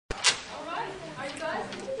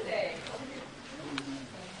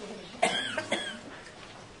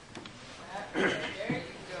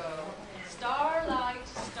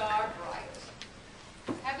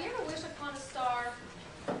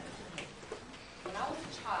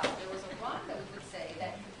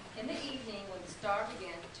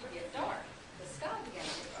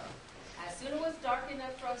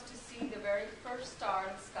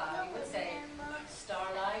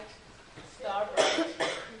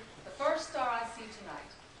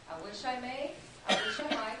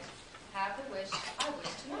have the wish I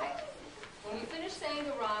wish tonight. When we finished saying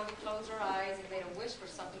the rhyme, we closed our eyes and made a wish for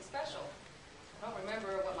something special. I don't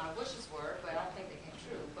remember what my wishes were, but I don't think they came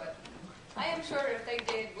true. But I am sure if they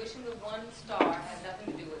did, wishing the one star had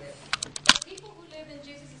nothing to do with it. People who lived in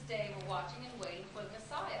Jesus' day were watching and waiting for the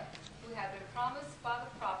Messiah, who had been promised by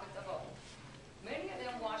the prophets of old. Many of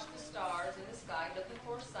them watched the stars in the sky, looking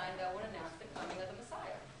for a sign that would announce the coming of the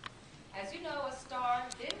Messiah. As you know, a star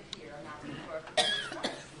did appear announcing the birth of Jesus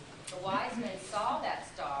Christ. The wise men saw that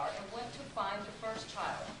star and went to find the first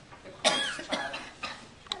child, the Christ child.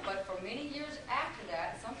 But for many years after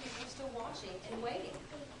that, some people were still watching and waiting.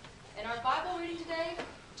 In our Bible reading today,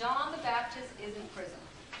 John the Baptist is in prison.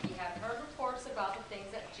 He had heard reports about the things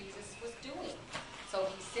that Jesus was doing. So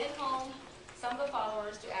he sent home some of the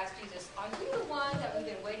followers to ask Jesus, are you the one that we've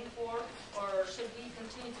been waiting for, or should we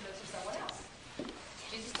continue to look for someone else?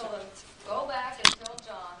 Jesus told them, go back and tell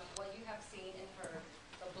John what you have seen and heard.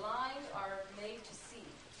 The blind are made to see.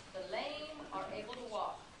 The lame are able to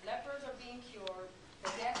walk. Lepers are being cured.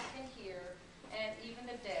 The deaf can hear. And even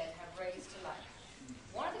the dead have raised to life.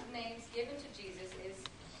 One of the names given to Jesus is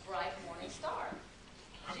Bright Morning Star.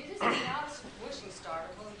 Jesus is not a wishing star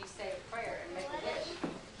to whom you say a prayer and make a wish.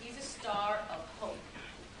 He's a star of hope.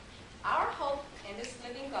 Our hope in this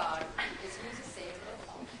living God is who's the Savior of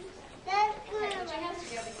all. Okay, put your hands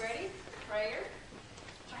together. Ready? Prayer.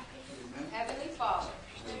 Heavenly Father,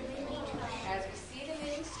 as we see the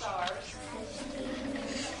many stars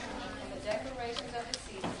and the decorations of the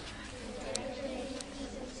season,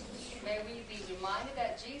 may we be reminded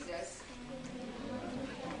that Jesus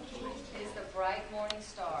is the bright morning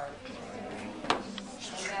star, and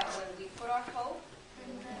that when we put our hope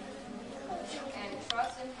and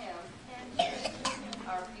trust in Him,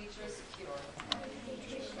 our future is secure. In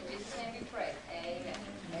Jesus' name we pray. Amen.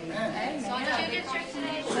 Amen. So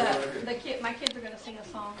My kids are going to sing a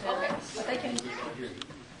song. Okay. But they can,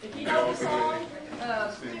 if you know the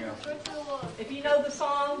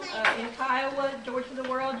song, in Kiowa, Joy to the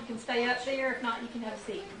World, you can stay up there. If not, you can have a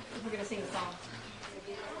seat. We're going to sing a song.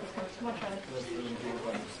 Come on, Charlie.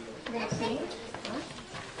 We're going to sing.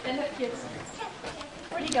 Stand up, kids.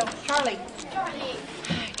 Where'd you go? Charlie.